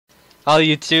Oh,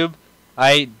 YouTube,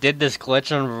 I did this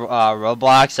glitch on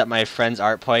Roblox at my friend's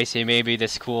art place. He made me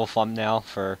this cool thumbnail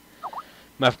for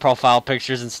my profile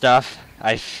pictures and stuff.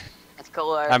 That's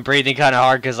cool. I'm breathing kind of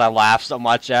hard because I laughed so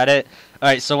much at it.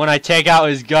 Alright, so when I take out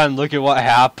his gun, look at what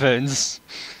happens.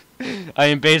 I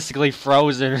am basically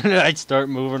frozen and I start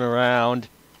moving around.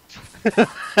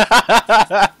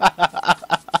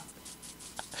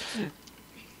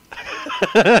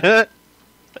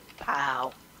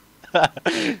 Wow.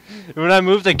 When I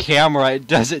move the camera, it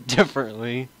does it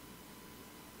differently.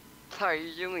 Are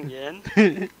you zooming in?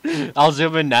 I'll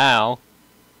zoom in now.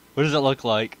 What does it look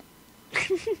like?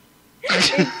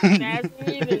 It's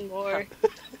even more.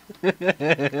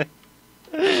 Hey,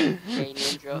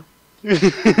 Ninja.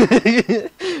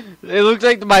 It looks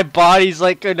like my body's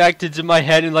like connected to my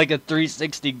head in like a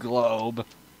 360 globe.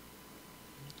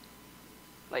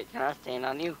 Wait, can I stand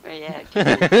on you? Oh,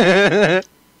 yeah.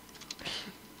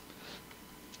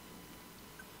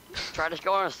 Try to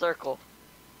go in a circle.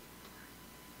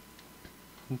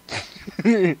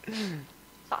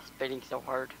 Stop spinning so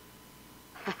hard.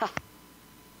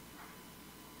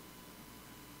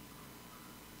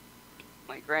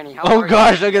 My granny, how Oh are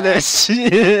gosh, you? look at this.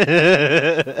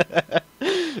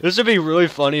 This would be really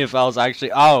funny if I was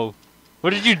actually... Oh,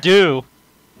 what did you do?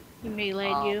 He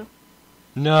meleeed you.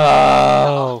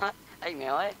 No. Hey,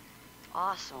 melee.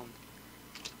 Awesome.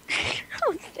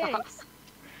 Oh, thanks.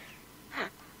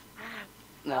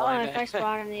 No, Oh, if I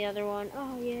spawn in the other one.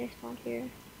 Oh, yeah, I spawned here.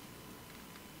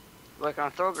 Like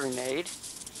on throw a grenade.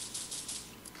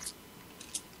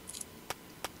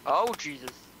 Oh,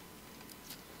 Jesus.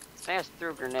 I just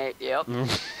threw a grenade, yep.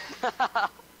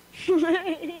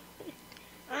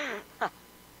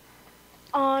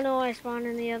 Oh, no, I spawned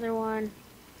in the other one.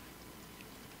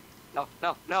 No,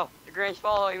 no, no. The grenade's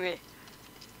following me.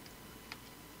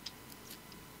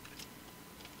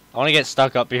 I want to get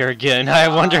stuck up here again. I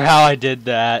wonder how I did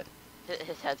that.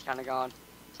 His head's kind of gone.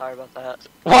 Sorry about that.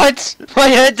 What? My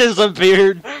head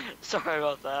disappeared. Sorry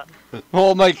about that.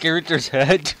 Oh, my character's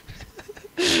head.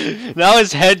 Now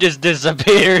his head just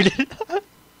disappeared.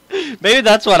 Maybe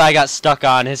that's what I got stuck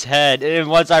on, his head. And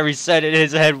once I reset it,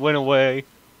 his head went away.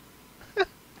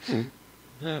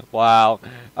 Wow.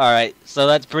 Alright, so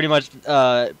that's pretty much it,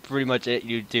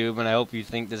 YouTube, and I hope you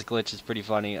think this glitch is pretty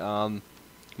funny. I'm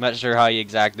not sure how you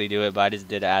exactly do it, but I just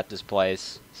did it at this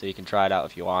place, so you can try it out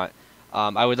if you want.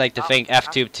 I would like to thank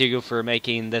FTube2 for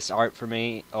making this art for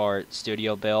me, or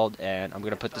studio build, and I'm going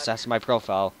to put this as my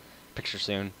profile picture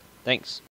soon. Thanks.